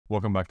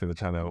Welcome back to the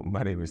channel.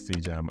 My name is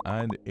CJam,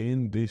 and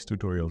in this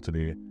tutorial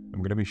today, I'm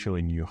going to be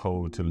showing you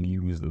how to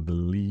use the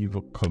leave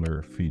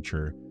color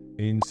feature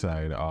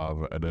inside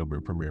of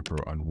Adobe Premiere Pro.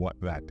 And what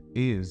that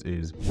is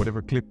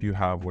whatever clip you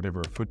have,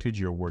 whatever footage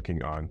you're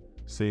working on,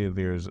 say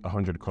there's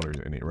 100 colors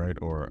in it, right?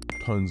 Or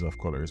tons of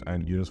colors,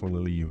 and you just want to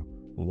leave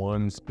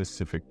one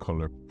specific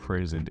color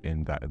present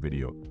in that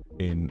video.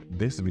 In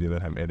this video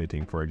that I'm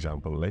editing, for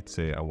example, let's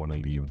say I want to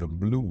leave the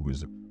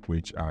blues,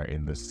 which are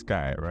in the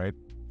sky, right?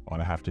 All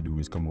I have to do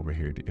is come over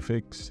here to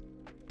effects,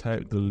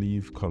 type the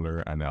leave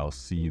color, and I'll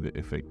see the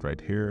effect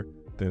right here.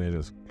 Then I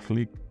just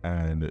click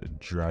and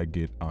drag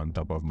it on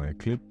top of my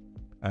clip.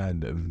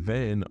 And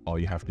then all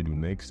you have to do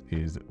next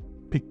is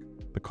pick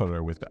the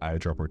color with the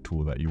eyedropper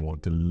tool that you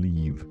want to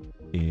leave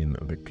in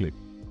the clip.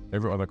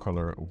 Every other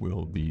color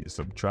will be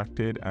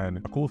subtracted. And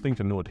a cool thing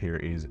to note here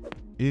is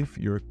if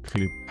your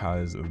clip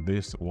has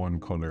this one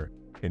color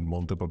in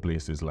multiple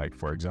places, like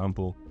for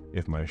example,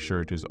 if my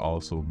shirt is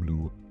also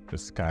blue, the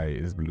sky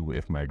is blue,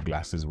 if my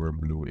glasses were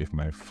blue, if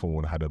my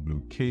phone had a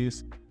blue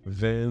case,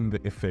 then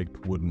the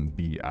effect wouldn't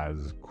be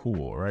as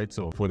cool, right?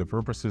 So for the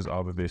purposes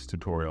of this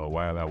tutorial,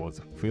 while I was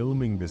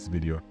filming this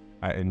video,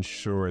 I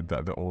ensured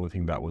that the only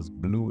thing that was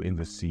blue in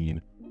the scene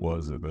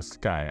was the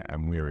sky.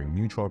 I'm wearing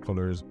neutral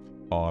colors,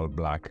 all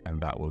black, and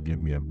that will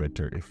give me a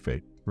better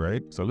effect,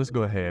 right? So let's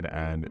go ahead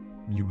and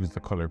use the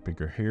color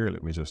picker here.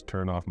 Let me just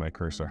turn off my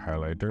cursor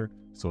highlighter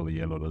so the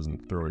yellow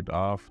doesn't throw it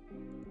off.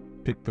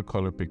 Pick the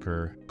color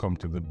picker, come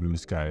to the blue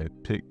sky,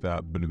 pick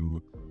that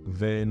blue,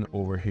 then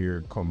over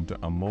here come to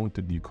amount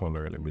to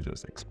decolor. Let me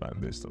just expand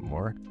this some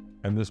more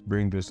and just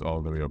bring this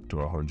all the way up to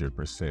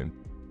 100%,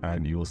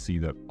 and you'll see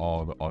that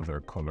all the other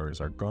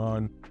colors are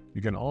gone.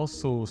 You can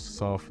also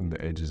soften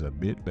the edges a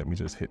bit. Let me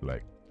just hit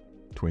like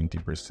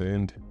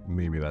 20%,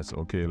 maybe that's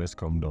okay. Let's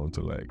come down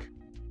to like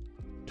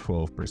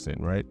 12%,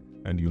 right?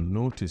 And you'll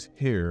notice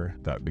here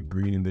that the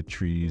green in the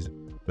trees,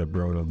 the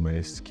brown of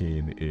my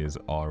skin is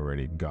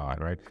already gone,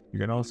 right? You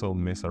can also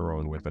mess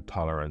around with the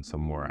tolerance some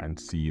more and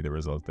see the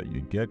results that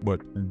you get.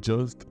 But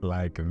just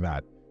like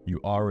that, you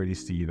already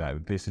see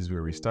that this is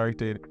where we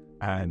started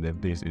and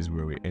this is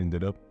where we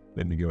ended up.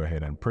 Let me go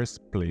ahead and press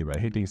play by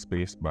hitting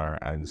spacebar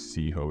and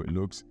see how it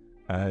looks.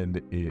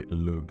 And it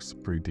looks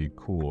pretty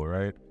cool,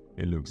 right?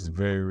 It looks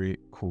very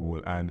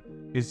cool, and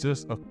it's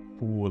just a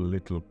cool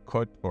little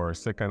cut or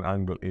second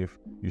angle. If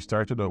you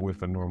started out with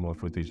the normal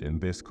footage in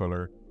this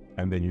color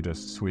and then you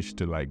just switch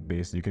to like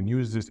this, you can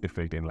use this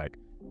effect in like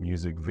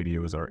music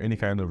videos or any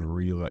kind of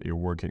reel that you're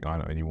working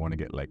on and you want to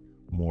get like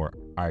more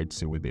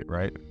artsy with it,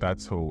 right?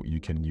 That's how you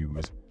can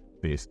use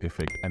this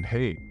effect. And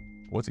hey,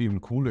 what's even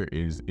cooler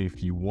is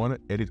if you want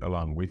to edit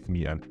along with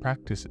me and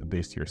practice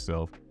this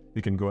yourself,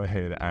 you can go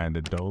ahead and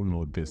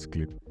download this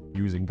clip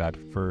using that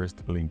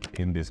first link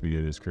in this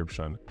video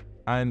description.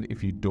 And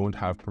if you don't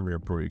have Premiere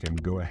Pro, you can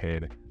go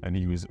ahead and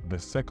use the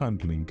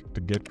second link to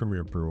get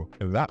Premiere Pro.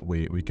 That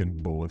way we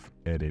can both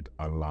edit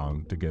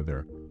along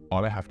together.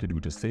 All I have to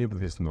do to save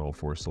this now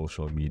for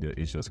social media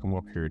is just come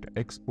up here to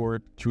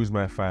export, choose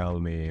my file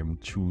name,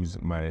 choose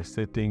my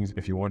settings.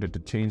 If you wanted to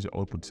change the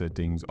output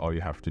settings, all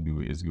you have to do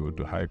is go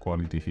to high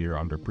quality here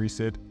under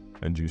preset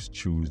and just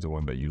choose the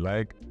one that you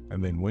like.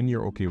 And then when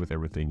you're okay with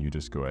everything, you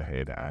just go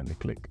ahead and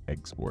click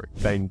export.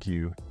 Thank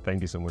you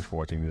so much for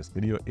watching this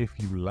video. If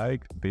you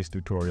liked this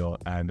tutorial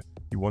and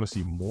you want to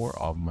see more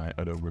of my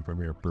Adobe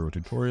Premiere Pro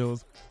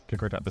tutorials,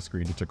 click right at the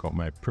screen to check out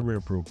my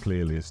Premiere Pro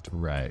playlist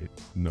right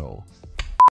now.